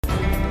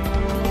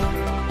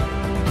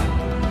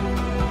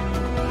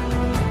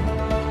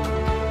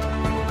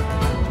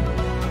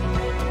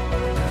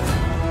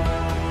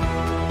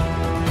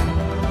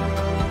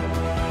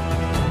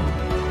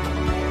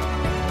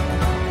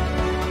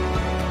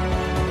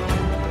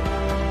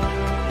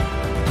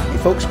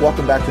Folks,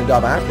 welcome back to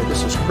Indaba.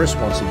 This is Chris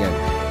once again.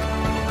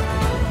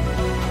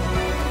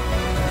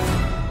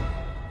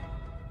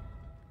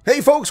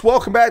 Hey folks,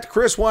 welcome back to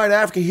Chris Wine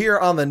Africa here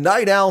on the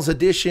Night Owls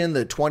edition,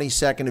 the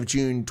 22nd of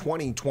June,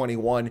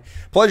 2021.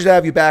 Pleasure to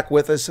have you back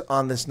with us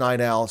on this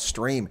Night Owl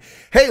stream.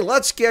 Hey,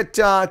 let's get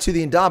to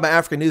the Indaba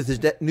Africa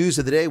news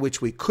of the day,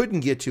 which we couldn't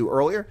get to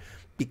earlier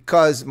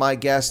because my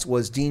guest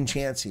was Dean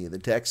Chancey, the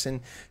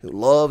Texan who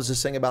loves to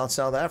sing about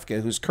South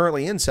Africa, who's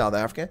currently in South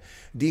Africa.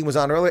 Dean was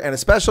on earlier, and a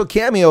special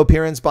cameo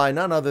appearance by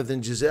none other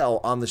than Giselle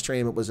on the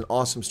stream. It was an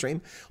awesome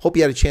stream. Hope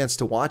you had a chance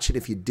to watch it.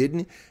 If you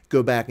didn't,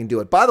 go back and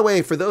do it. By the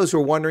way, for those who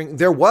are wondering,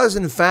 there was,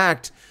 in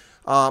fact,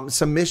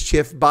 some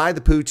mischief by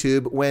the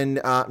PooTube when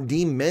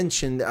Dean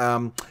mentioned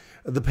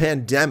the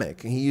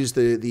pandemic. He used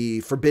the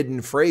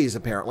forbidden phrase,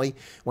 apparently,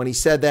 when he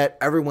said that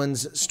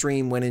everyone's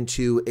stream went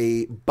into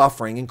a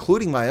buffering,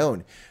 including my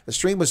own. The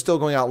stream was still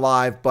going out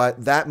live,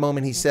 but that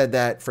moment he said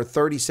that for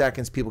 30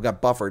 seconds, people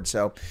got buffered.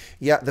 So,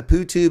 yeah, the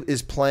PooTube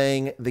is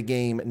playing the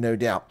game, no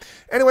doubt.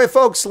 Anyway,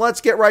 folks,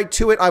 let's get right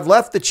to it. I've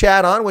left the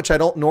chat on, which I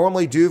don't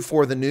normally do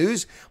for the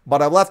news,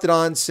 but I've left it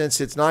on since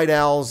it's Night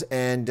Owls,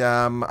 and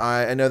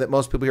I know that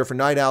most people here for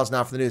Night Owls,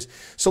 not for the news.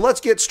 So let's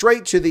get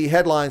straight to the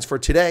headlines for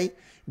today,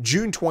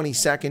 June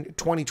 22nd,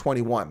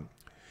 2021.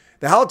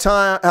 The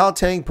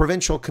Gauteng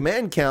Provincial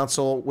Command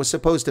Council was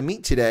supposed to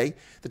meet today,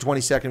 the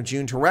 22nd of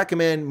June, to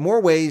recommend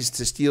more ways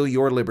to steal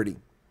your liberty.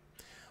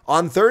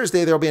 On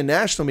Thursday, there will be a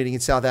national meeting in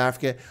South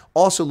Africa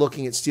also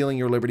looking at stealing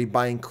your liberty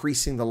by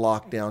increasing the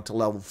lockdown to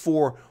level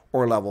 4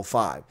 or level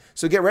 5.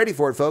 So get ready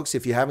for it, folks.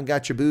 If you haven't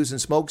got your booze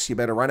and smokes, you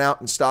better run out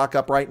and stock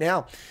up right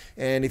now.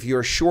 And if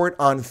you're short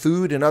on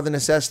food and other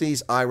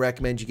necessities, I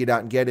recommend you get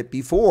out and get it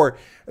before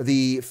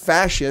the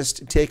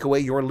fascists take away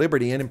your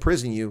liberty and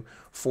imprison you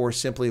for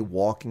simply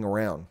walking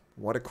around.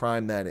 What a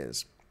crime that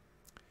is.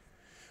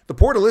 The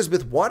Port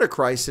Elizabeth water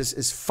crisis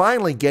is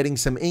finally getting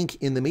some ink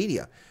in the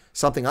media,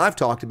 something I've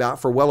talked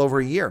about for well over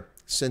a year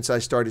since I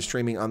started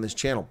streaming on this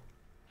channel.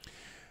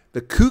 The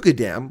Kruger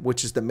Dam,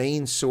 which is the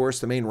main source,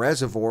 the main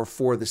reservoir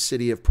for the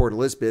city of Port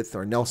Elizabeth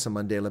or Nelson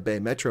Mandela Bay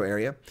metro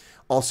area,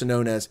 also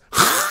known as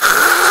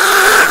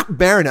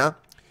Barna,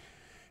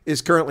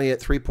 is currently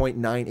at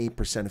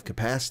 3.98% of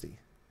capacity.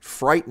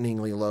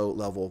 Frighteningly low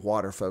level of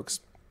water, folks.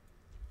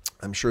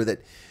 I'm sure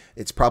that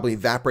it's probably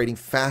evaporating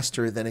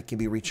faster than it can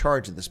be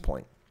recharged at this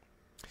point.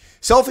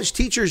 Selfish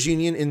Teachers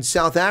Union in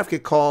South Africa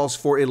calls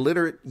for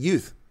illiterate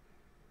youth.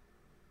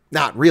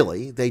 Not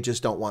really. They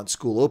just don't want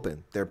school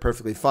open. They're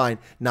perfectly fine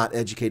not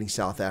educating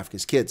South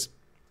Africa's kids.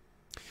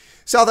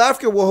 South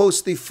Africa will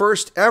host the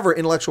first ever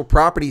intellectual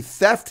property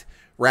theft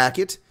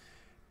racket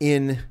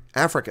in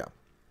Africa,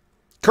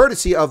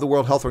 courtesy of the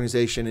World Health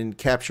Organization and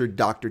captured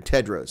Dr.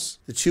 Tedros.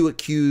 The two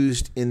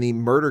accused in the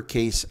murder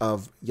case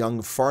of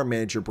young farm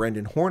manager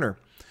Brendan Horner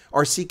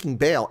are seeking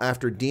bail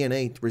after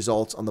DNA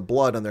results on the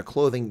blood on their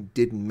clothing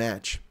didn't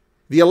match.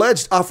 The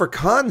alleged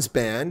Afrikaans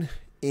ban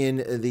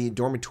in the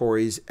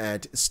dormitories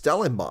at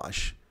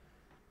Stellenbosch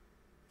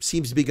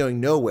seems to be going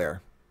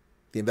nowhere.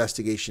 The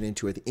investigation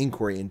into it, the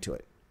inquiry into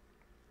it.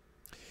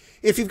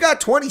 If you've got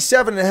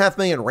 27.5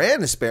 million rand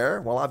to spare,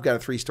 well, I've got a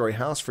 3-story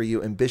house for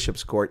you in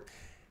Bishop's Court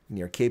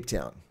near Cape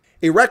Town.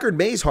 A record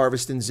maize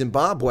harvest in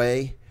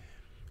Zimbabwe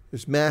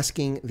is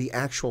masking the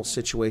actual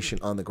situation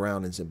on the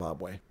ground in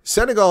Zimbabwe.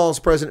 Senegal's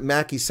President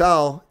Macky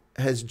Sall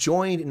has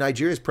joined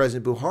Nigeria's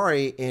President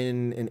Buhari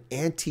in an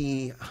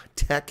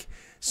anti-tech,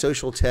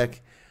 social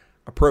tech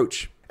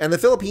approach. And the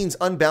Philippines'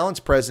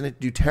 unbalanced President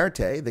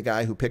Duterte, the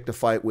guy who picked a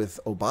fight with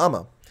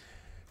Obama,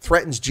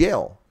 threatens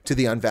jail to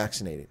the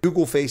unvaccinated.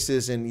 Google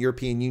faces an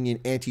European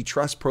Union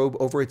antitrust probe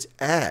over its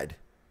ad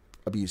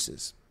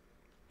abuses.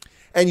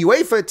 And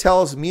UEFA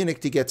tells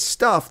Munich to get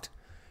stuffed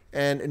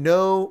and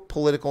no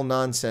political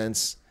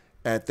nonsense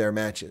at their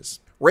matches.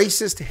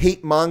 Racist,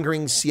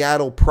 hate-mongering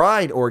Seattle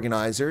Pride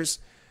organizers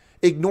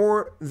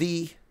ignore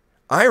the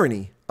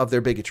irony of their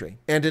bigotry.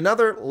 And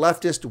another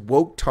leftist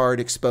woke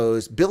tard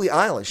exposed Billie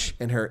Eilish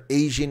and her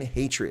Asian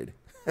hatred.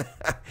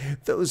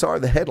 Those are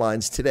the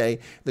headlines today,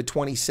 the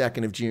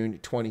 22nd of June,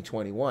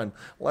 2021.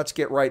 Let's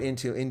get right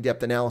into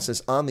in-depth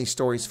analysis on these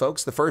stories,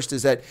 folks. The first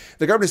is that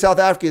the government of South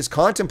Africa is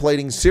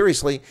contemplating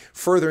seriously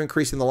further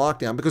increasing the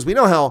lockdown because we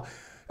know how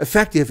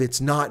effective it's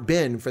not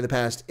been for the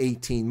past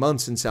 18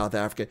 months in South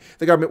Africa.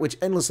 The government, which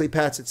endlessly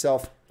pats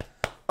itself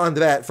on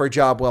the back for a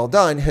job well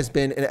done, has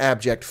been an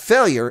abject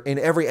failure in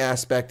every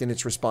aspect in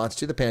its response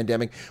to the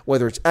pandemic,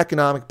 whether it's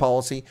economic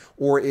policy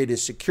or it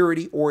is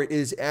security or it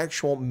is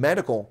actual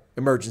medical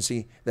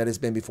emergency that has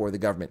been before the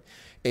government.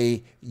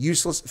 A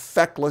useless,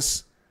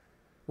 feckless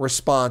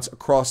response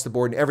across the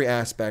board in every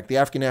aspect. The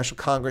African National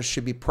Congress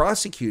should be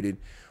prosecuted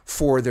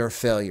for their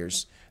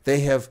failures.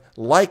 They have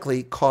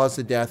likely caused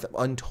the death of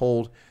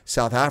untold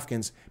South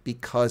Africans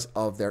because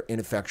of their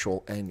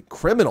ineffectual and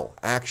criminal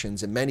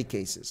actions in many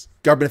cases.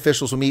 Government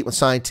officials will meet with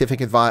scientific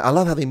advisors. I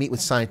love how they meet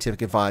with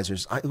scientific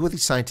advisors. Who are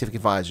these scientific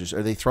advisors?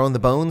 Are they throwing the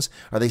bones?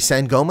 Are they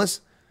Sangomas?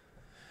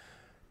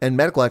 and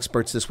medical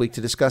experts this week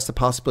to discuss the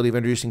possibility of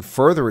introducing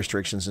further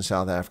restrictions in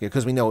South Africa,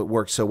 because we know it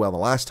worked so well the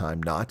last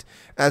time, not,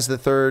 as the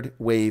third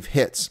wave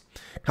hits.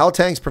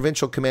 Gauteng's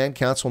Provincial Command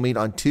Council will meet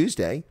on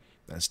Tuesday,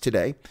 that's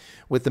today,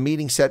 with the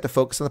meeting set to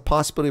focus on the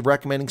possibility of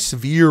recommending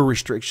severe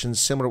restrictions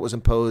similar to what was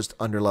imposed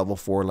under Level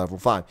 4, Level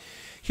 5.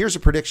 Here's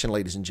a prediction,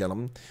 ladies and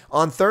gentlemen.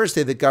 On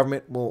Thursday, the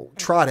government will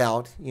trot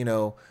out,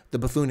 the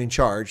buffoon in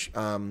charge,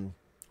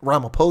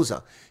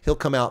 Ramaphosa. He'll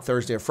come out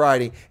Thursday or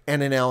Friday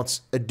and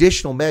announce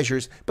additional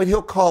measures, but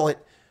he'll call it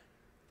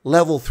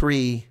Level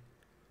 3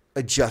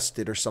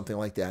 adjusted or something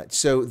like that.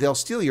 So they'll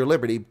steal your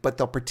liberty, but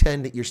they'll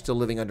pretend that you're still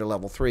living under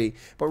Level 3,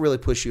 but really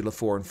push you to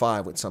 4 and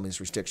 5 with some of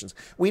these restrictions.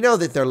 We know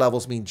that their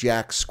levels mean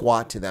jack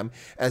squat to them,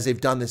 as they've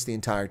done this the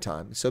entire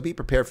time. So be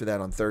prepared for that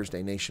on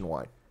Thursday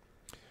nationwide.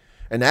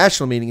 A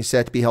national meeting is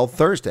set to be held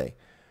Thursday,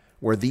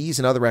 where these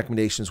and other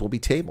recommendations will be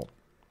tabled.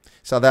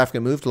 South Africa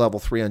moved to Level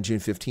 3 on June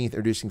 15th,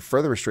 introducing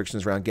further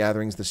restrictions around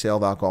gatherings, the sale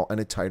of alcohol, and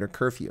a tighter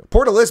curfew.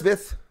 Port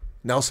Elizabeth,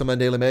 Nelson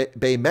Mandela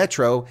Bay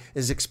Metro,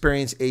 is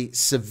experiencing a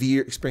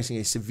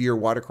severe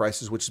water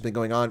crisis, which has been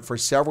going on for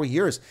several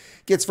years.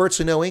 Gets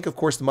virtually no ink. Of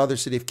course, the mother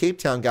city of Cape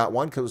Town got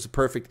one because it was a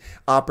perfect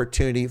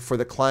opportunity for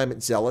the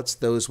climate zealots,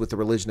 those with the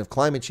religion of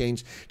climate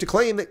change, to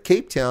claim that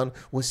Cape Town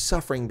was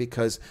suffering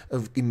because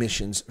of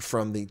emissions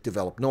from the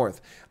developed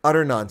north.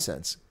 Utter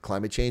nonsense.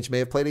 Climate change may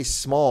have played a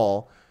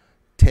small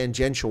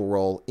tangential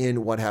role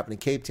in what happened in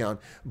Cape Town,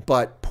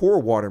 but poor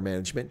water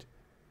management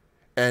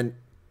and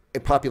a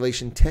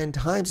population 10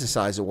 times the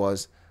size it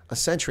was a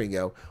century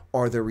ago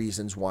are the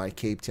reasons why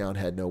Cape Town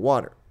had no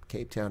water.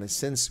 Cape Town has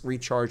since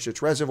recharged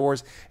its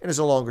reservoirs and is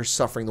no longer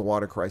suffering the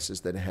water crisis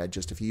that it had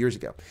just a few years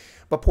ago.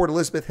 But Port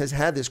Elizabeth has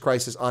had this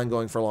crisis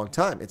ongoing for a long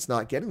time. It's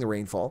not getting the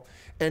rainfall,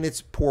 and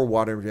its poor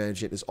water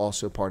management is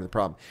also part of the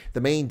problem.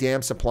 The main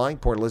dam supplying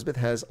Port Elizabeth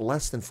has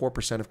less than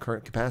 4% of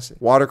current capacity.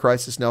 Water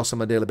crisis. Nelson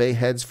Mandela Bay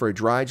heads for a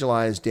dry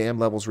July as dam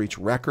levels reach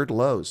record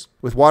lows.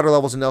 With water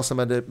levels in Nelson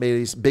Mandela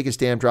Bay's biggest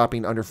dam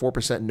dropping under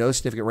 4% and no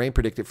significant rain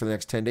predicted for the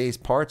next 10 days,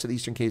 parts of the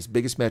Eastern Cape's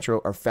biggest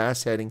metro are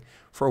fast heading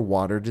for a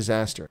water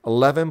disaster.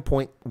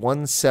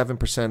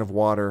 11.17% of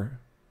water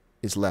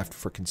is left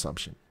for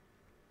consumption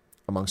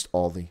amongst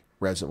all the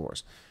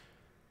reservoirs.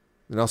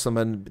 The Nelson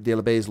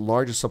Mandela Bay's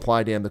largest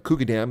supply dam, the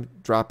Kruger Dam,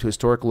 dropped to a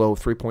historic low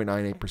of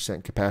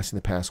 3.98% capacity in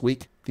the past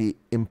week. The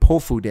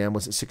Mpofu Dam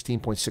was at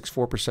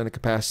 16.64% of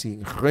capacity,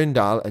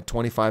 Grindal at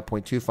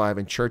 25.25%,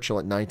 and Churchill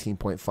at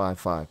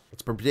 19.55%.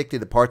 It's been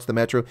predicted that parts of the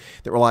metro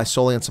that rely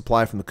solely on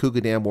supply from the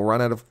Kruger Dam will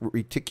run out of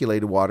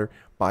reticulated water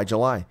by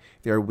July.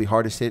 The area will be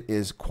hardest hit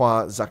is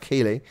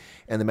KwaZakele,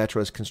 and the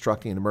metro is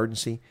constructing an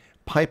emergency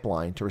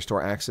pipeline to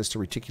restore access to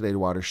reticulated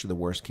water should the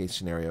worst case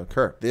scenario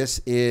occur.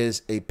 This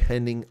is a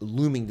pending,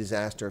 looming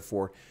disaster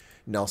for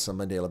Nelson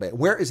Mandela Bay.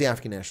 Where is the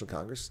African National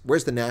Congress?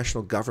 Where's the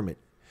national government?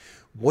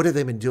 What have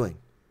they been doing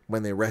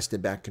when they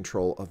wrested back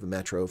control of the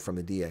metro from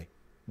the DA?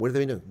 What have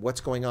they been doing?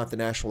 What's going on at the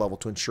national level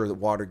to ensure that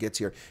water gets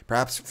here?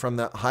 Perhaps from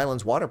the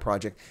Highlands Water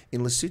Project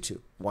in Lesotho.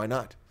 Why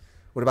not?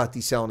 What about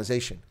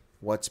desalination?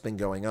 What's been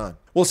going on?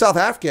 Well, South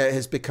Africa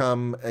has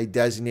become a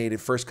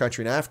designated first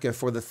country in Africa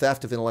for the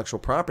theft of intellectual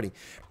property,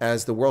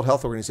 as the World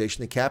Health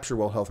Organization, the captured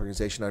World Health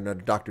Organization under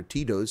Dr.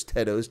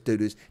 Tedros,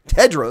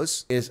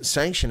 is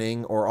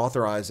sanctioning or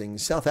authorizing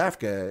South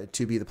Africa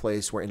to be the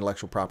place where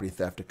intellectual property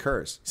theft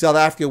occurs. South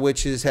Africa,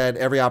 which has had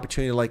every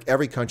opportunity, like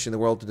every country in the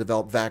world, to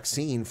develop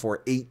vaccine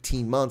for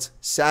 18 months,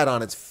 sat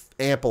on its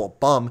ample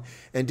bum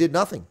and did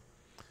nothing.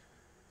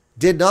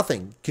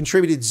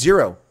 Contributed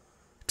zero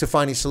to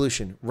find a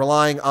solution,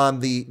 relying on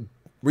the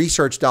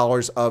research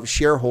dollars of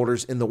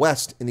shareholders in the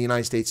West, in the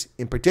United States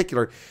in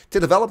particular,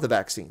 to develop the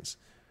vaccines.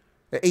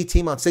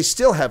 18 months, they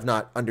still have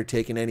not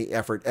undertaken any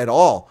effort at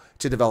all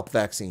to develop a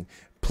vaccine,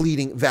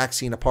 pleading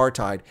vaccine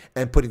apartheid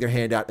and putting their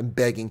hand out and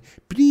begging,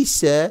 please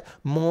sir,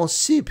 mon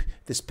soup,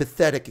 this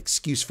pathetic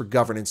excuse for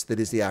governance that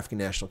is the African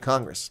National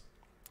Congress.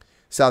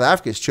 South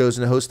Africa has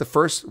chosen to host the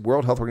first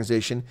World Health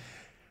Organization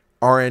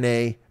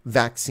RNA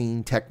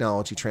vaccine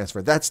technology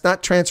transfer. That's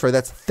not transfer,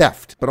 that's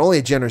theft. But only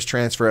a generous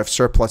transfer of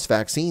surplus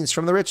vaccines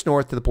from the rich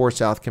north to the poor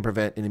south can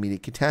prevent an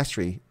immediate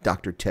catastrophe,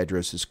 Dr.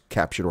 Tedros'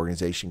 captured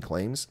organization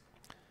claims.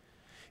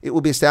 It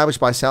will be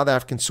established by a South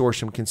African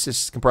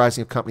consortium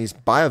comprising of companies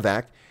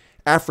BioVac,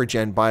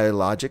 Afrigen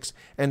Biologics,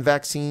 and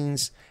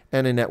Vaccines,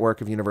 and a network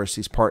of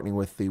universities partnering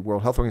with the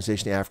World Health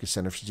Organization, the Africa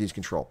Center for Disease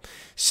Control.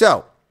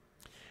 So,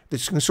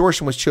 this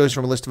consortium was chosen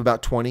from a list of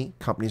about 20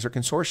 companies or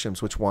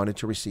consortiums which wanted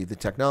to receive the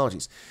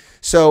technologies.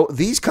 So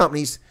these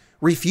companies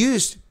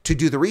refused to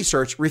do the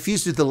research,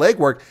 refused to do the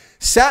legwork,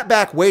 sat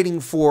back waiting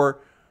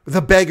for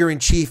the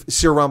beggar-in-chief,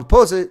 Cyril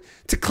Ramaphosa,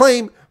 to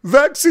claim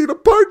vaccine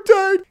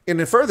apartheid. In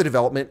a further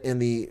development in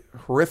the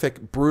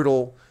horrific,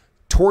 brutal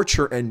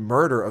torture and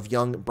murder of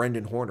young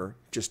Brendan Horner,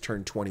 just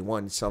turned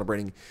 21,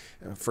 celebrating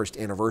first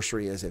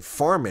anniversary as a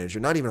farm manager,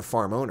 not even a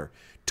farm owner,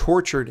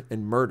 tortured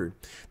and murdered.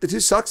 The two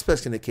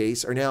suspects in the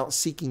case are now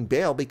seeking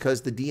bail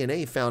because the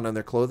DNA found on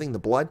their clothing, the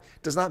blood,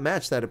 does not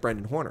match that of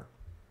Brendan Horner.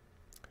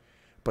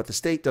 But the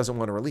state doesn't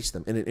want to release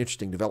them in an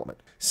interesting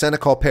development.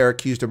 Senecal pair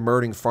accused of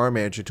murdering farm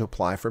manager to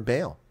apply for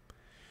bail.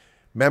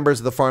 Members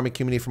of the farming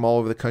community from all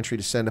over the country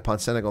descend upon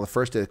Senegal on the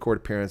first day of the court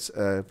appearance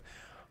of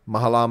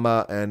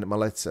Mahalama and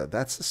Maletsa.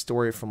 That's the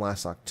story from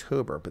last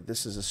October, but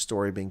this is a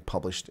story being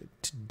published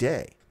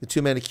today. The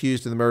two men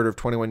accused of the murder of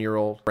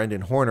 21-year-old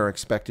Brendan Horner are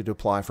expected to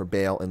apply for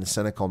bail in the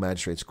Senegal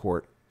Magistrates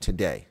Court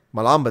today.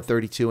 Malamba,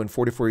 32, and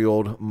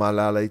 44-year-old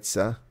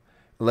Maletsa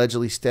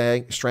allegedly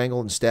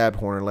strangled and stabbed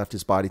Horner and left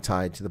his body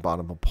tied to the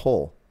bottom of a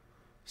pole,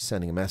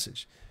 sending a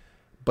message.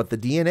 But the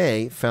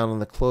DNA found on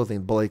the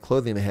clothing, bloody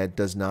clothing they had,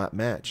 does not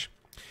match.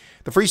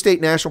 The Free State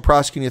National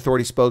Prosecuting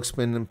Authority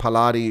spokesman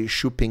Paladi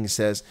Shuping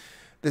says,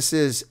 this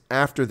is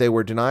after they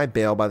were denied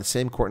bail by the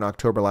same court in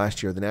October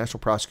last year. The National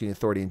Prosecuting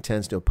Authority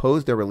intends to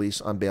oppose their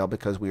release on bail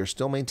because we are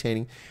still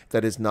maintaining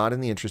that it is not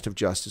in the interest of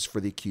justice for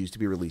the accused to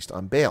be released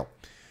on bail.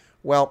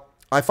 Well,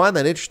 I find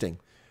that interesting.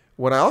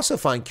 What I also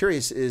find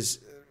curious is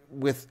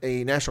with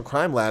a national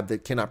crime lab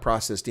that cannot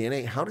process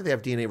DNA, how do they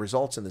have DNA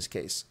results in this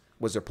case?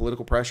 Was there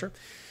political pressure?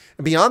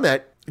 And beyond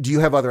that, do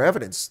you have other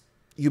evidence?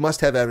 You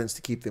must have evidence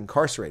to keep them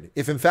incarcerated.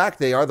 If in fact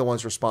they are the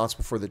ones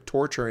responsible for the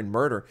torture and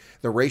murder,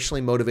 the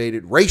racially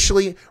motivated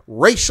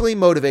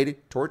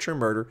torture and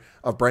murder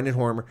of Brendan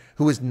Horner,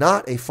 who is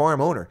not a farm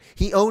owner.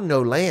 He owned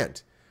no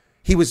land.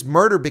 He was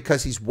murdered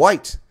because he's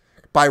white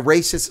by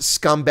racist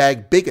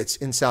scumbag bigots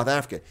in South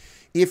Africa.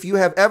 If you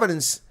have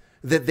evidence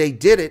that they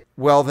did it,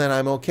 well, then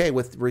I'm okay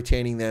with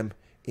retaining them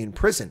in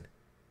prison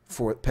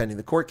for pending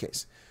the court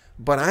case.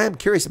 But I am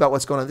curious about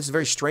what's going on. This is a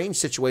very strange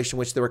situation in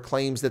which there were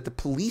claims that the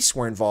police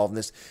were involved in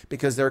this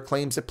because there are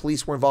claims that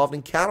police were involved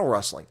in cattle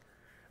rustling.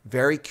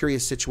 Very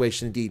curious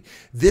situation indeed.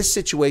 This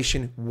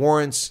situation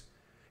warrants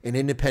an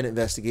independent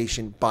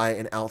investigation by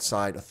an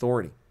outside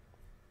authority.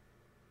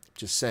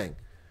 Just saying.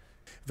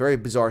 Very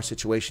bizarre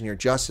situation here.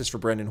 Justice for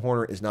Brendan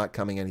Horner is not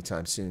coming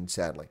anytime soon,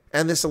 sadly.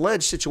 And this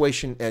alleged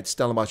situation at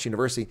Stellenbosch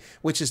University,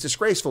 which is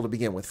disgraceful to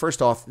begin with.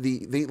 First off,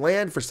 the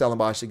land for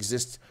Stellenbosch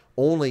exists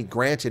only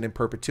granted in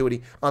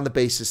perpetuity on the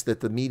basis that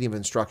the medium of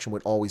instruction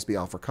would always be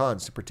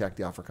Afrikaans to protect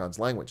the Afrikaans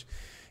language.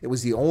 It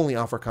was the only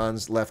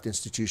Afrikaans left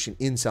institution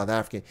in South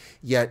Africa,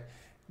 yet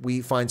we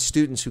find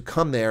students who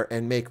come there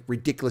and make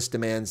ridiculous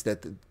demands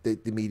that the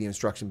medium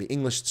instruction be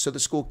English, so the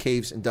school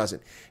caves and does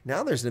it.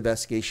 Now there's an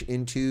investigation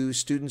into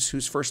students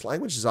whose first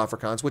language is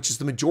Afrikaans, which is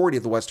the majority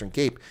of the Western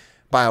Cape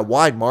by a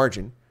wide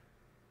margin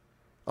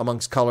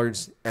amongst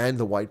coloreds and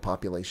the white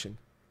population,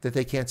 that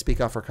they can't speak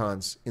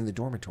Afrikaans in the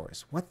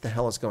dormitories. What the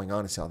hell is going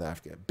on in South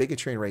Africa?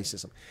 Bigotry and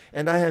racism.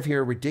 And I have here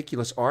a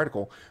ridiculous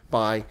article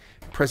by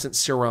President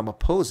Cyril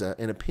Ramaphosa,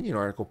 an opinion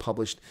article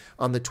published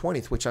on the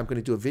 20th, which I'm going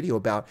to do a video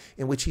about,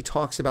 in which he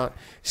talks about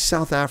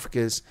South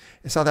Africans,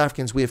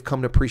 we have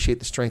come to appreciate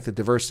the strength of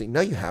diversity. No,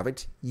 you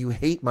haven't. You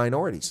hate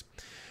minorities.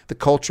 The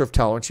culture of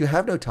tolerance. You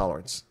have no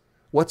tolerance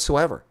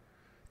whatsoever.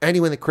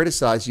 Anyone that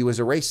criticizes you is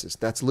a racist.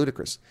 That's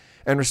ludicrous.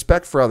 And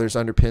respect for others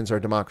underpins our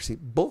democracy.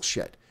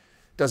 Bullshit.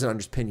 Doesn't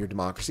underpin your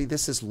democracy.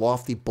 This is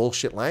lofty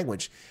bullshit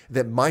language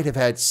that might have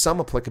had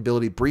some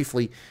applicability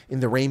briefly in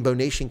the Rainbow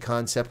Nation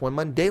concept when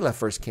Mandela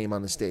first came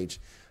on the stage.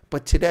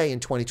 But today in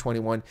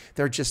 2021,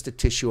 they're just a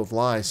tissue of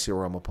lies,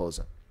 Cyril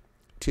Ramaphosa.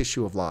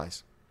 Tissue of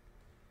lies.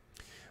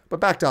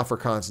 But back to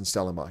Afrikaans and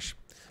Stellenbosch.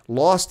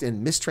 Lost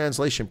in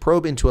mistranslation,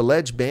 probe into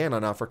alleged ban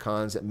on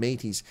Afrikaans at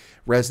Métis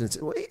residents.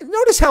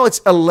 Notice how it's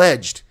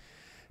alleged.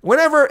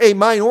 Whenever a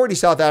minority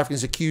South African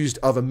is accused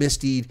of a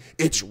misdeed,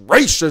 it's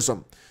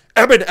racism.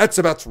 Eben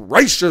Etzebeth's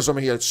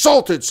racism. He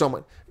assaulted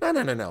someone.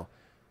 No.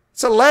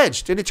 It's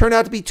alleged, and it turned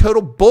out to be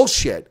total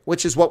bullshit,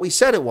 which is what we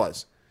said it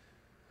was.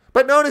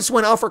 But notice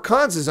when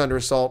Afrikaans is under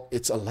assault,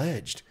 it's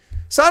alleged.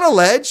 It's not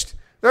alleged.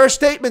 There are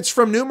statements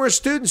from numerous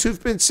students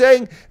who've been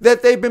saying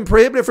that they've been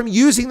prohibited from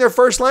using their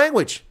first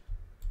language.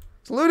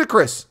 It's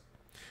ludicrous.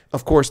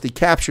 Of course, the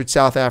captured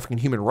South African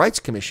Human Rights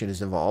Commission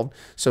is involved,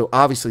 so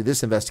obviously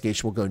this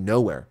investigation will go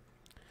nowhere.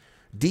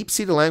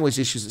 Deep-seated language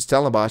issues at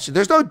Stellenbosch.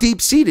 There's no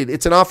deep-seated.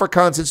 It's an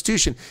Afrikaans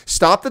institution.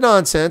 Stop the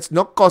nonsense.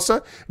 No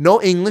Xhosa,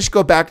 no English.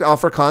 Go back to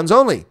Afrikaans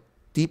only.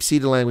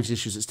 Deep-seated language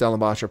issues at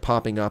Stellenbosch are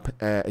popping up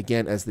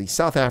again as the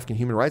South African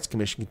Human Rights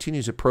Commission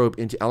continues to probe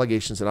into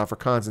allegations that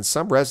Afrikaans in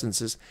some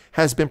residences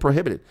has been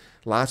prohibited.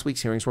 Last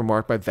week's hearings were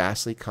marked by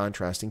vastly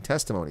contrasting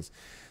testimonies.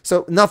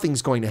 So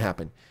nothing's going to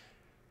happen.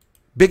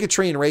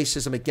 Bigotry and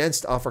racism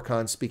against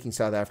Afrikaans-speaking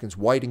South Africans,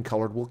 white and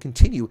colored, will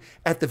continue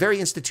at the very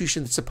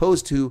institution that's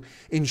supposed to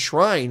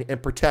enshrine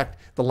and protect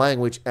the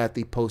language at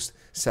the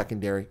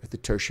post-secondary, at the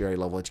tertiary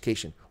level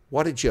education.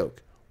 What a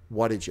joke.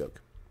 What a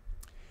joke.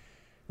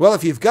 Well,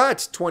 if you've got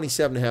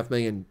 27.5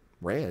 million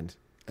rand,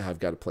 I've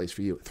got a place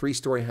for you. A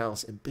 3-story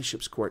house in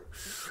Bishop's Court.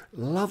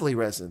 Lovely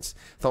residence.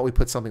 Thought we'd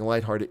put something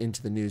lighthearted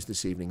into the news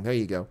this evening. There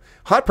you go.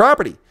 Hot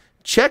property.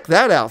 Check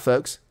that out,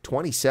 folks.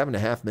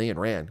 27.5 million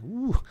rand.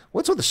 Ooh,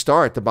 what's with the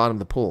star at the bottom of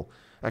the pool?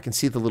 I can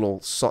see the little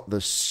the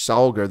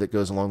sauger that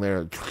goes along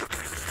there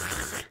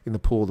in the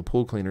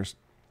pool cleaners.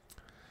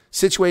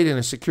 Situated in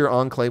a secure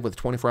enclave with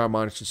 24-hour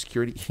monitored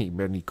security, you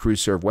better need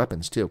crew-served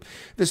weapons too.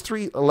 This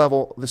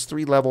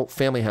three-level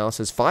family house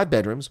has 5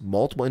 bedrooms,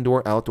 multiple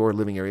indoor-outdoor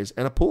living areas,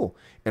 and a pool,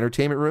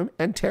 entertainment room,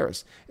 and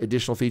terrace.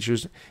 Additional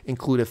features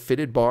include a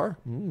fitted bar,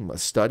 a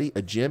study,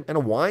 a gym, and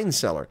a wine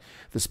cellar.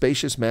 The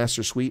spacious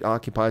master suite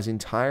occupies the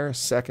entire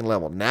second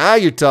level. Now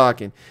you're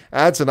talking.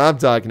 That's what I'm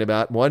talking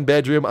about. 1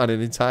 bedroom on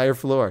an entire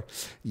floor.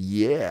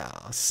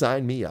 Yeah,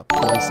 sign me up.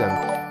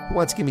 27. Who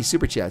wants to give me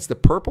super chats? The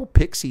Purple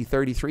Pixie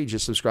 33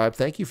 just subscribed.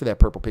 Thank you for that,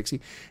 Purple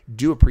Pixie.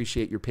 Do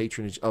appreciate your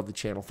patronage of the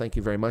channel. Thank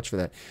you very much for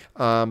that.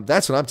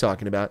 That's what I'm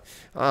talking about.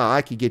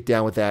 I could get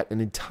down with that. An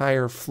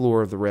entire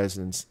floor of the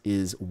residence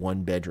is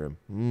 1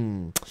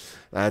 bedroom.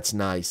 That's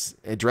nice.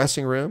 A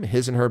dressing room,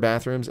 his and her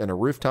bathrooms, and a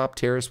rooftop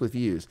terrace with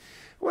views.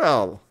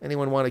 Well,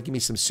 anyone want to give me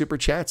some super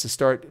chats to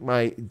start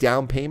my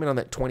down payment on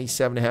that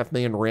 27.5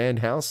 million rand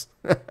house?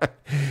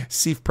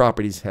 Seif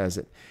Properties has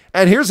it.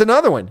 And here's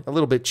another one, a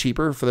little bit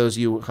cheaper for those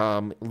of you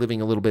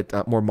living a little bit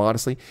more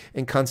modestly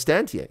in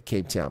Constantia,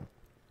 Cape Town.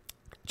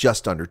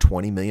 Just under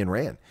 20 million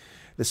rand.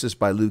 This is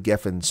by Lou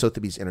Geffen,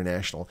 Sotheby's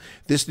International.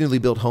 This newly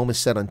built home is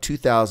set on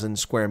 2,000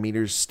 square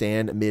meters,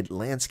 stand amid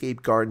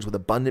landscaped gardens with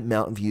abundant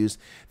mountain views.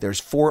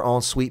 There's 4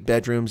 en-suite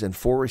bedrooms and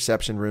 4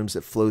 reception rooms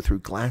that flow through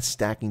glass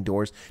stacking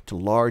doors to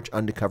large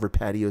undercover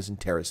patios and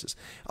terraces.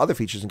 Other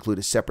features include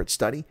a separate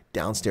study,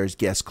 downstairs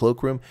guest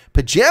cloakroom,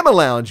 pajama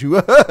lounge.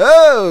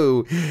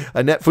 Whoa!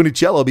 Annette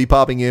Funicello will be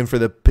popping in for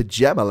the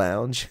pajama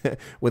lounge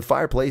with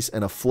fireplace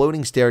and a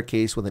floating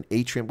staircase with an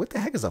atrium. What the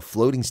heck is a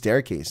floating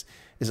staircase?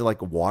 Is it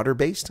like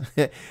water-based?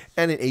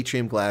 And an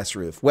atrium glass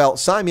roof. Well,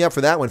 sign me up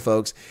for that one,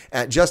 folks.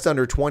 At just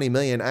under 20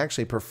 million, I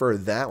actually prefer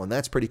that one.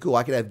 That's pretty cool.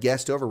 I could have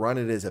guests over, run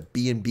it as a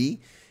B&B.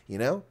 You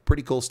know,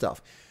 pretty cool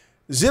stuff.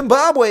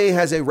 Zimbabwe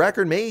has a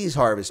record maize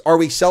harvest. Are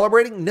we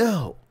celebrating?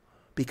 No,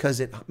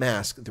 because it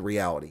masks the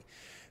reality.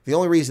 The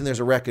only reason there's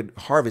a record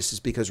harvest is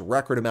because a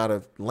record amount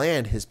of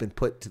land has been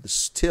put to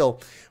the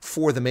till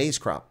for the maize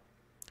crop,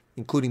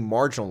 including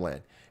marginal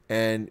land.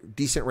 And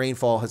decent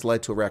rainfall has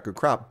led to a record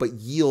crop, but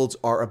yields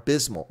are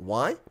abysmal.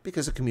 Why?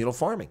 Because of communal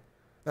farming.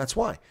 That's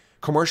why.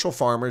 Commercial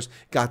farmers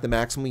got the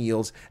maximum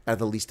yields out of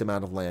the least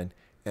amount of land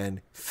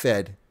and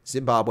fed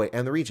Zimbabwe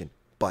and the region.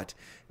 But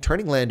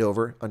turning land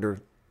over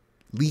under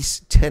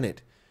lease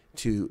tenant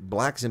to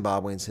black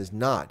Zimbabweans has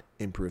not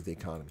improved the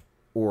economy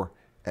or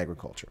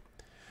agriculture.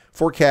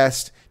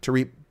 Forecast to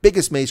reap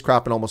biggest maize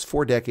crop in almost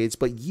 4 decades,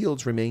 but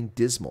yields remain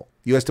dismal.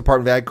 The U.S.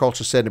 Department of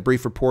Agriculture said in a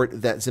brief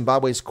report that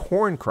Zimbabwe's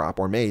corn crop,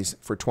 or maize,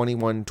 for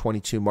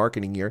 21-22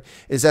 marketing year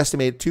is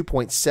estimated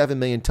 2.7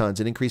 million tons,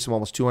 an increase of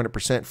almost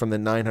 200% from the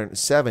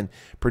 907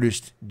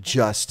 produced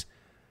just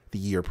the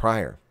year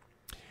prior.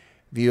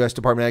 The U.S.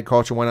 Department of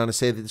Agriculture went on to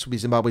say that this will be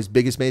Zimbabwe's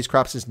biggest maize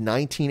crop since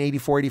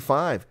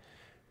 1984-85.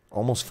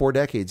 Almost 4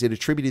 decades. It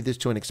attributed this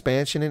to an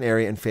expansion in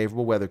area and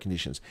favorable weather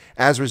conditions.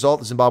 As a result,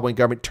 the Zimbabwean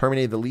government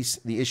terminated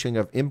the issuing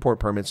of import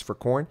permits for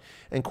corn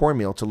and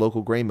cornmeal to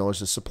local grain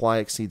millers as supply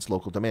exceeds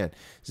local demand.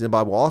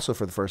 Zimbabwe also,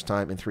 for the first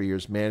time in 3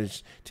 years,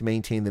 managed to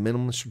maintain the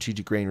minimum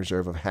strategic grain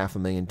reserve of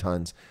 500,000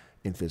 tons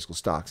in physical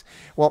stocks.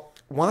 Well,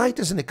 why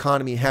does an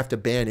economy have to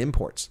ban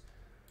imports?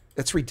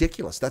 That's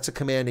ridiculous. That's a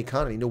command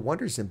economy. No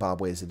wonder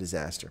Zimbabwe is a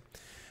disaster.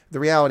 The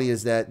reality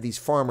is that these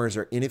farmers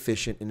are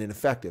inefficient and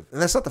ineffective.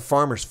 And that's not the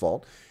farmer's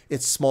fault.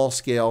 It's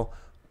small-scale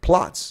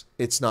plots.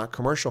 It's not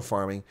commercial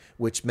farming,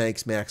 which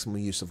makes maximum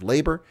use of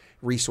labor,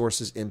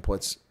 resources,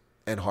 inputs,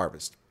 and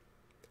harvest.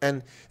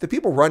 And the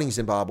people running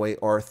Zimbabwe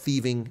are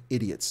thieving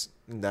idiots.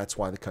 And that's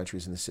why the country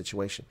is in this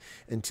situation.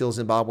 Until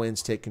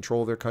Zimbabweans take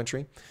control of their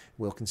country,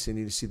 we'll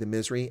continue to see the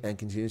misery and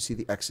continue to see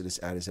the exodus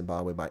out of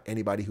Zimbabwe by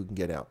anybody who can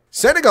get out.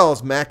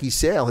 Senegal's Macky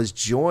Sall has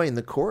joined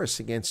the chorus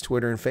against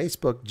Twitter and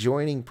Facebook,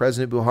 joining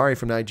President Buhari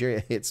from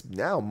Nigeria. It's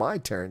now my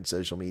turn,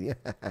 social media.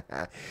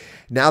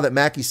 Now that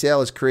Macky Sall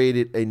has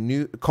created a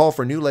new call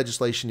for new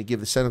legislation to give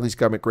the Senegalese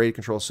government greater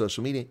control of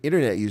social media,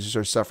 internet users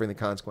are suffering the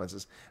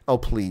consequences. Oh,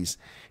 please.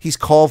 He's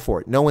called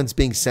for it. No one's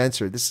being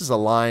censored. This is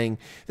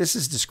this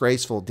is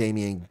disgraceful,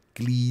 Damien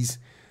Glees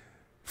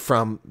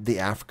from the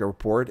Africa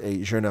Report, a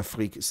Jeune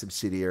Afrique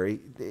subsidiary.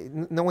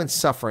 No one's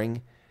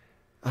suffering.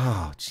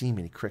 Oh, gee,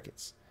 many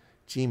crickets.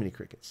 Gee, many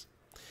crickets.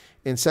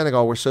 In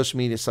Senegal, where social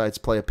media sites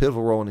play a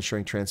pivotal role in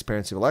ensuring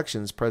transparency of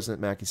elections,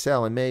 President Macky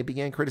Sall in May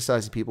began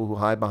criticizing people who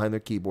hide behind their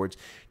keyboards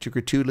to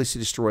gratuitously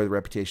destroy the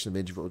reputation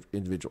of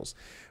individuals.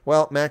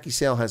 Well, Macky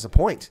Sall has a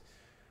point.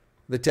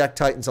 The tech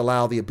titans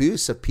allow the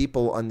abuse of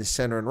people on the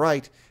center and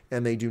right,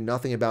 and they do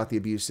nothing about the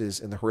abuses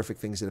and the horrific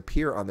things that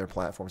appear on their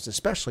platforms,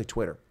 especially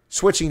Twitter.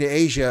 Switching to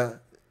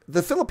Asia,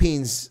 the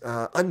Philippines'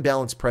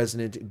 unbalanced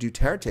president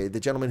Duterte, the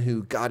gentleman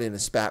who got in a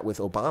spat with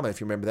Obama,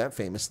 if you remember that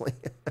famously,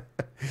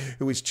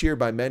 who was cheered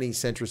by many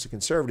centrists and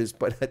conservatives,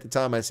 but at the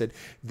time I said,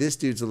 this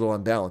dude's a little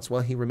unbalanced.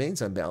 Well, he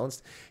remains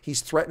unbalanced.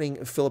 He's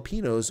threatening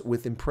Filipinos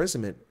with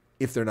imprisonment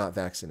if they're not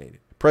vaccinated.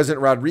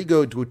 President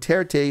Rodrigo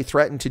Duterte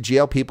threatened to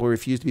jail people who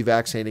refuse to be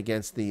vaccinated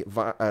against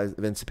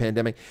the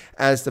pandemic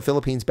as the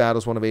Philippines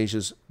battles one of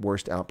Asia's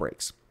worst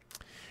outbreaks.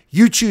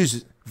 You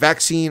choose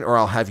Vaccine or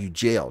I'll have you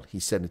jailed, he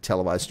said in a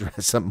televised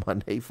address on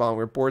Monday following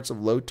reports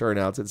of low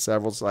turnouts at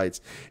several sites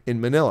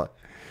in Manila.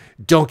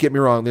 Don't get me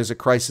wrong, there's a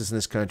crisis in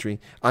this country.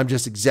 I'm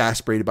just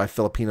exasperated by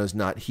Filipinos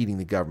not heeding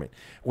the government.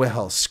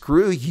 Well,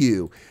 screw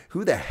you.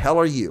 Who the hell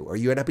are you? Are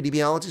you an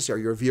epidemiologist? Are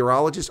you a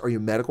virologist? Are you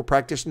a medical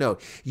practitioner? No,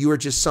 you are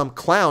just some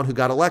clown who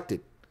got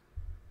elected.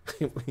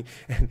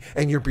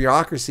 and your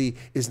bureaucracy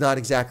is not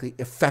exactly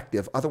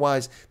effective.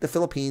 Otherwise, the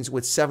Philippines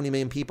with 70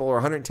 million people or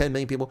 110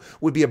 million people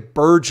would be a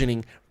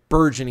burgeoning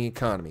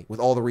economy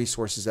with all the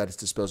resources at its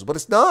disposal. But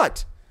it's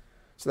not.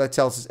 So that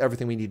tells us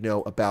everything we need to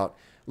know about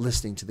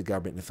listening to the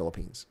government in the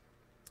Philippines.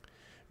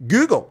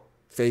 Google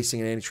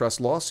facing an antitrust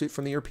lawsuit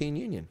from the European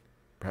Union.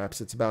 Perhaps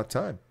it's about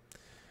time.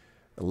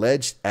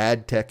 Alleged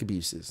ad tech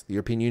abuses. The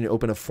European Union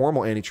opened a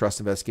formal antitrust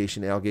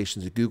investigation into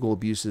allegations that Google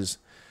abuses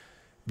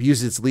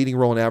its leading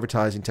role in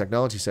advertising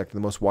technology sector, the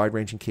most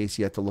wide-ranging case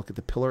yet to look at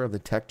the pillar of the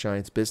tech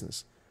giant's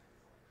business.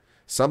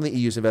 Some of the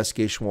EU's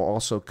investigation will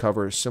also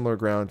cover similar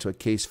ground to a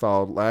case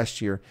filed last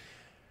year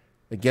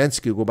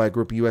against Google by a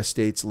group of U.S.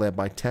 states led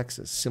by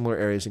Texas. Similar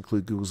areas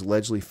include Google's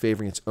allegedly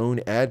favoring its own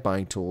ad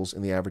buying tools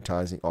in the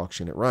advertising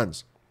auction it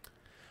runs.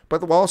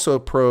 But the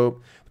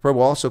probe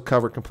will also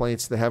cover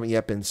complaints that haven't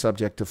yet been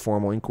subject to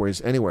formal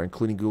inquiries anywhere,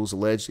 including Google's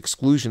alleged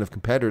exclusion of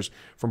competitors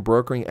from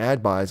brokering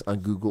ad buys on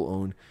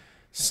Google-owned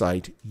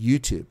site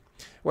YouTube.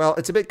 Well,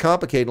 it's a bit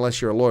complicated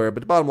unless you're a lawyer,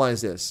 but the bottom line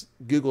is this.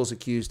 Google is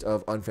accused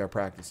of unfair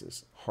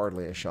practices.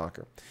 Hardly a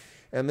shocker.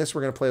 And this,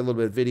 we're going to play a little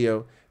bit of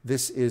video.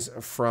 This is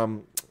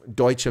from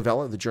Deutsche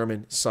Welle, the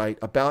German site,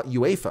 about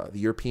UEFA, the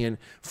European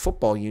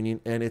Football Union,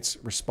 and its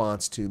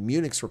response to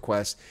Munich's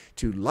request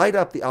to light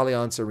up the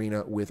Allianz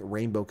Arena with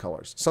rainbow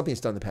colors. Something that's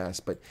done in the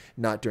past, but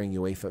not during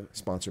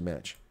UEFA-sponsored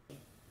match.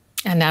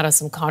 And now to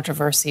some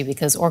controversy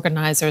because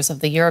organizers of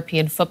the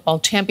European Football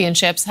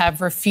Championships have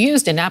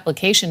refused an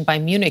application by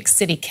Munich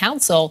City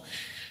Council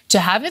to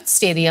have its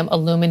stadium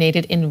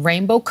illuminated in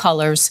rainbow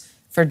colors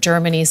for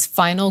Germany's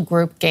final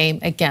group game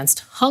against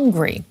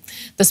Hungary.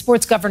 The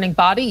sport's governing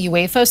body,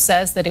 UEFA,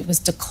 says that it was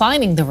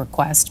declining the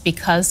request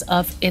because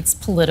of its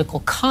political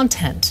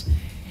content.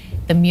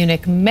 The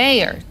Munich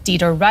mayor,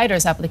 Dieter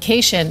Reiter's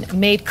application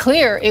made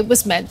clear it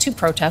was meant to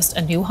protest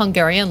a new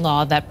Hungarian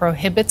law that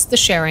prohibits the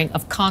sharing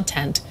of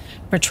content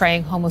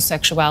portraying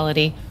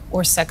homosexuality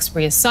or sex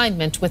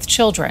reassignment with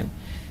children.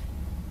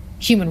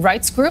 Human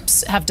rights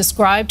groups have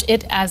described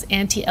it as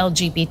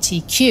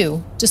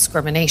anti-LGBTQ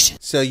discrimination.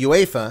 So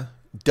UEFA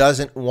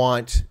doesn't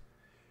want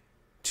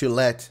to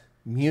let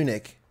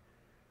Munich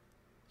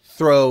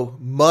throw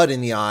mud in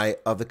the eye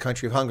of the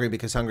country of Hungary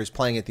because Hungary is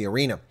playing at the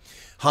arena.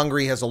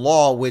 Hungary has a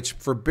law which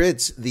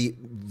forbids the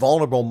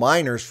vulnerable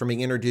minors from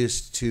being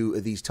introduced to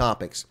these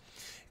topics.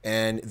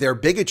 And their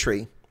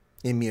bigotry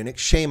in Munich,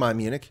 shame on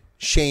Munich,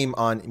 shame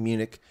on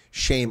Munich,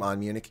 shame on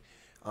Munich,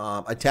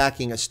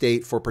 attacking a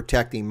state for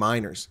protecting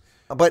minors.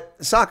 But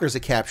soccer is a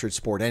captured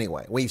sport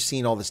anyway. We've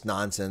seen all this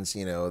nonsense.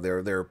 You know,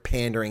 they're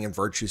pandering and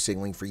virtue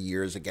signaling for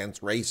years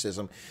against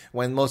racism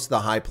when most of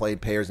the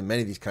high-paid players in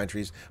many of these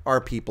countries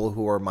are people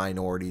who are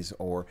minorities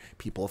or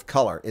people of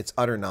color. It's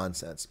utter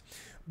nonsense.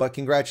 But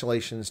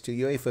congratulations to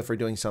UEFA for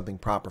doing something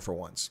proper for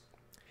once.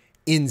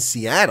 In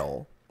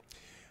Seattle,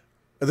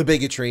 the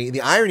bigotry,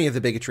 the irony of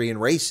the bigotry and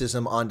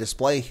racism on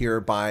display here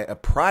by a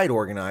pride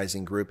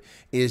organizing group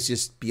is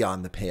just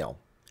beyond the pale.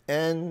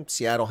 And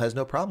Seattle has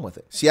no problem with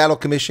it. Seattle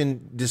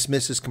Commission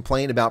dismisses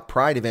complaint about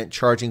Pride event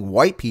charging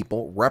white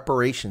people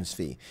reparations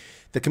fee.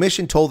 The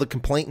commission told the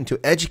complainant to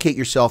educate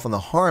yourself on the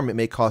harm it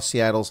may cause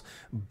Seattle's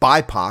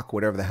BIPOC,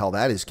 whatever the hell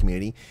that is,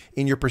 community,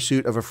 in your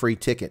pursuit of a free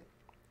ticket.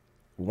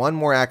 One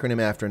more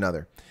acronym after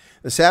another.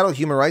 The Seattle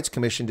Human Rights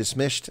Commission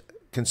dismissed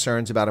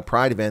concerns about a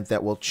Pride event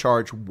that will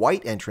charge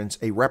white entrants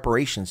a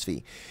reparations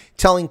fee,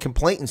 telling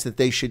complainants that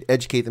they should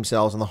educate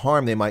themselves on the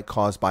harm they might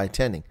cause by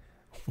attending.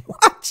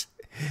 What?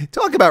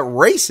 Talk about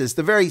racist.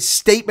 The very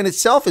statement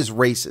itself is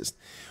racist.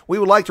 We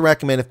would like to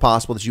recommend, if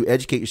possible, that you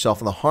educate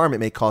yourself on the harm it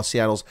may cause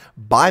Seattle's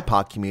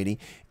BIPOC community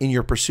in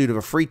your pursuit of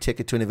a free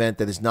ticket to an event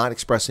that is not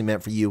expressly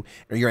meant for you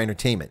or your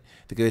entertainment,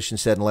 the commission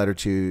said in a letter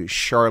to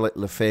Charlotte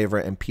Lefevre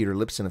and Peter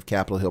Lipson of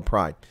Capitol Hill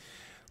Pride.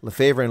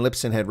 Lefevre and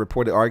Lipson had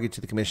reportedly argued to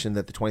the commission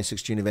that the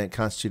 26th June event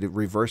constituted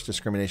reverse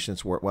discrimination.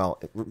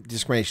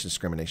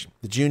 Discrimination.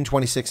 The June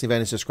 26th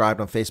event is described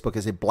on Facebook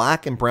as a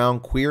black and brown,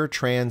 queer,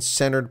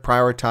 trans-centered,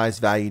 prioritized,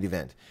 valued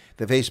event.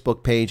 The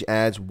Facebook page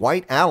adds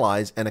white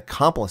allies and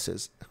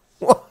accomplices.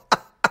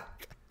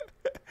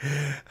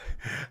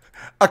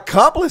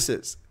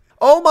 Accomplices.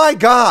 Oh my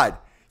God.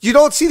 You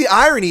don't see the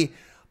irony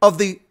of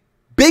the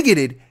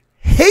bigoted,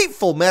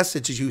 hateful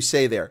messages you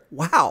say there.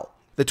 Wow.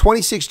 The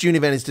 26th June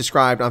event is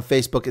described on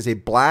Facebook as a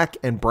black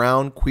and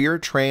brown, queer,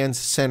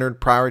 trans-centered,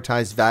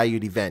 prioritized,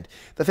 valued event.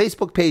 The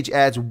Facebook page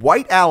adds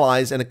white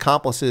allies and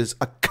accomplices.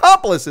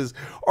 Accomplices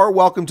are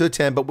welcome to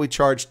attend, but we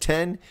charge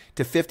 $10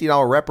 to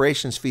 $50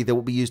 reparations fee that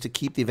will be used to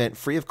keep the event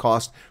free of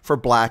cost for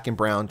black and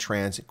brown,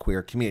 trans, and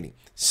queer community.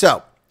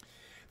 So,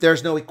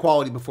 there's no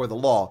equality before the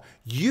law.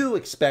 You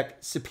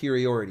expect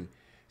superiority.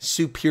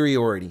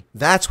 Superiority.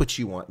 That's what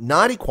you want.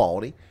 Not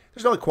equality.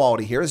 There's no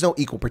equality here. There's no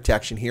equal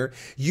protection here.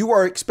 You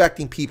are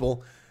expecting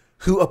people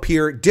who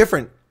appear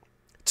different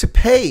to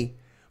pay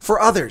for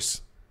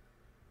others.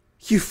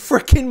 You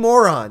freaking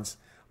morons.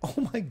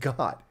 Oh my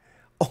God.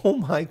 Oh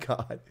my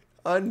God.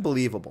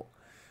 Unbelievable.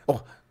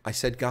 Oh, I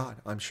said God.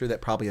 I'm sure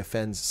that probably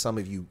offends some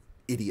of you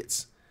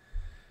idiots.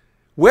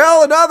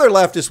 Well, another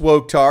leftist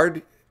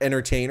woke-tard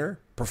entertainer,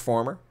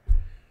 performer,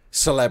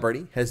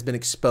 celebrity has been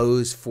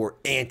exposed for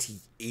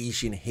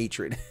anti-Asian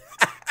hatred.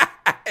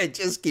 It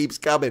just keeps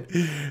coming.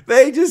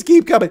 They just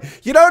keep coming.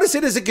 You notice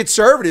it isn't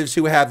conservatives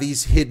who have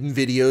these hidden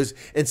videos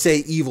and say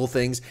evil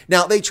things.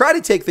 Now, they try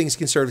to take things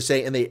conservatives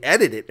say and they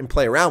edit it and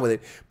play around with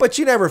it, but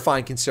you never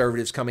find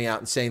conservatives coming out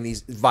and saying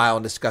these vile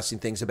and disgusting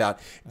things about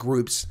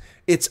groups.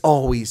 It's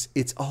always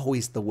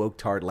the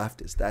woke-tard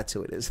leftists. That's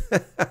who it is.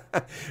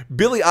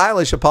 Billie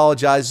Eilish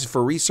apologizes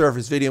for a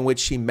resurfaced video in which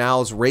she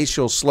mouths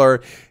racial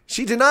slur.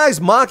 She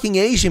denies mocking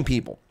Asian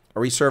people. A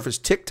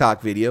resurfaced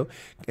TikTok video,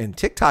 and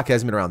TikTok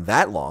hasn't been around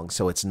that long,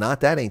 so it's not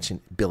that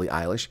ancient, Billie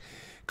Eilish,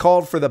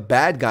 called for the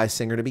bad guy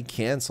singer to be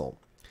canceled.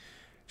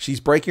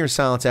 She's breaking her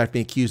silence after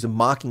being accused of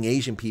mocking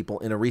Asian people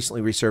in a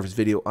recently resurfaced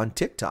video on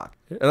TikTok.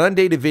 An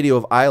undated video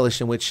of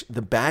Eilish in which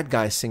the bad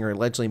guy singer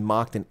allegedly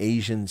mocked an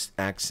Asian's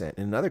accent.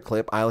 In another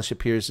clip, Eilish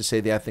appears to say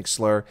the ethnic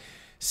slur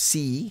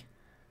C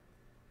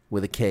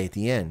with a K at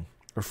the end,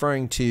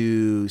 referring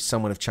to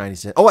someone of Chinese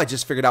descent. Oh, I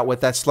just figured out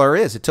what that slur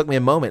is. It took me a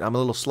moment. I'm a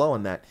little slow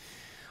on that.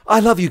 I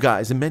love you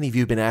guys, and many of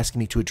you have been asking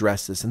me to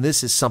address this, and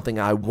this is something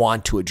I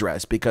want to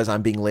address because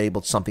I'm being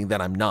labeled something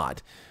that I'm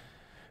not.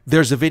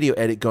 There's a video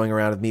edit going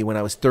around of me when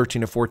I was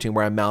 13 or 14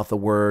 where I mouthed a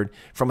word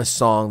from a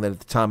song that at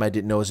the time I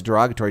didn't know was a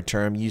derogatory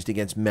term used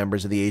against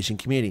members of the Asian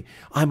community.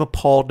 I'm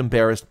appalled,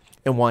 embarrassed,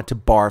 and want to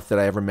barf that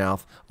I ever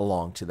mouth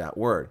along to that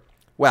word.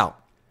 Well,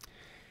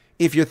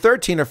 if you're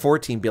 13 or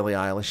 14, Billie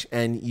Eilish,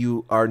 and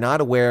you are not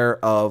aware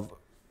of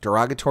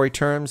derogatory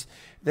terms,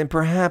 then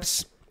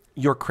perhaps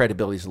your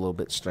credibility is a little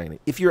bit strained.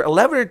 If you're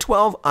 11 or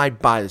 12, I'd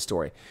buy the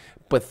story.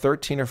 But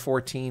 13 or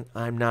 14,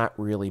 I'm not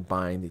really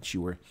buying that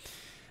you were.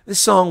 This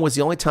song was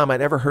the only time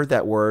I'd ever heard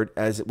that word,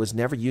 as it was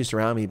never used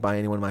around me by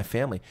anyone in my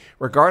family.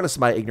 Regardless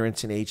of my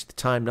ignorance and age at the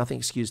time, nothing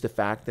excused the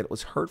fact that it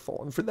was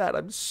hurtful. And for that,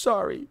 I'm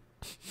sorry.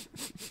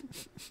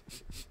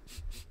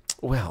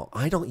 Well,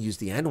 I don't use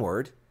the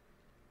N-word.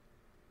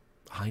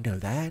 I know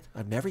that.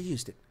 I've never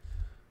used it.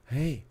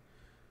 Hey.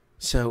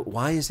 So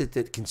why is it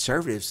that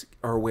conservatives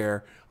are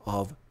aware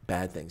of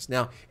bad things?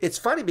 Now, it's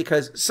funny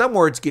because some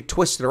words get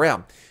twisted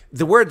around.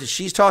 The word that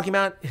she's talking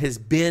about has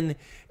been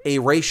a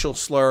racial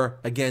slur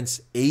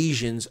against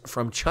Asians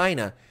from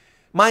China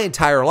my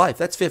entire life.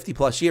 That's 50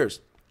 plus years.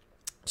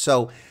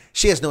 So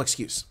she has no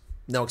excuse.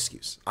 No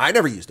excuse. I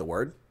never used the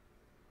word,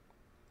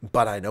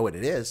 but I know what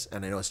it is,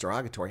 and I know it's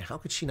derogatory. How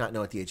could she not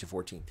know at the age of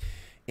 14?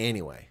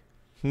 Anyway.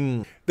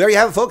 There you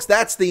have it, folks.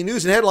 That's the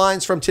news and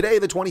headlines from today,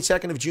 the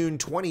 22nd of June,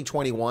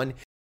 2021.